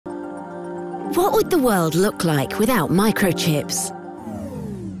What would the world look like without microchips?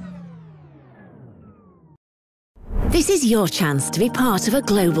 This is your chance to be part of a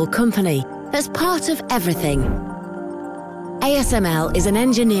global company that's part of everything. ASML is an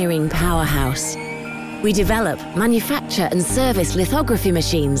engineering powerhouse. We develop, manufacture and service lithography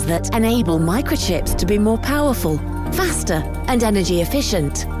machines that enable microchips to be more powerful, faster and energy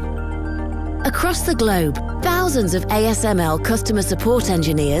efficient. Across the globe, thousands of ASML customer support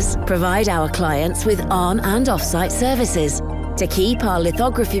engineers provide our clients with on- and off-site services to keep our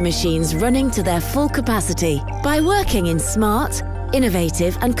lithography machines running to their full capacity by working in smart,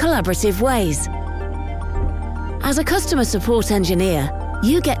 innovative and collaborative ways. As a customer support engineer,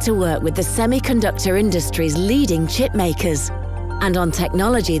 you get to work with the semiconductor industry's leading chip makers and on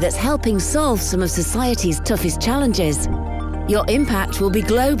technology that's helping solve some of society's toughest challenges. Your impact will be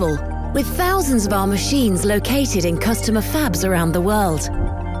global, with thousands of our machines located in customer fabs around the world.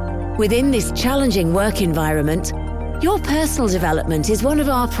 Within this challenging work environment, your personal development is one of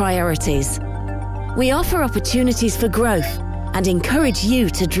our priorities. We offer opportunities for growth and encourage you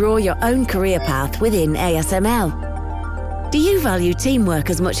to draw your own career path within ASML. Do you value teamwork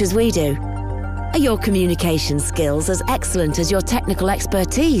as much as we do? Are your communication skills as excellent as your technical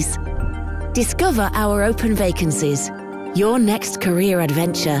expertise? Discover our open vacancies. Your next career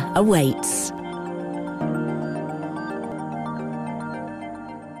adventure awaits.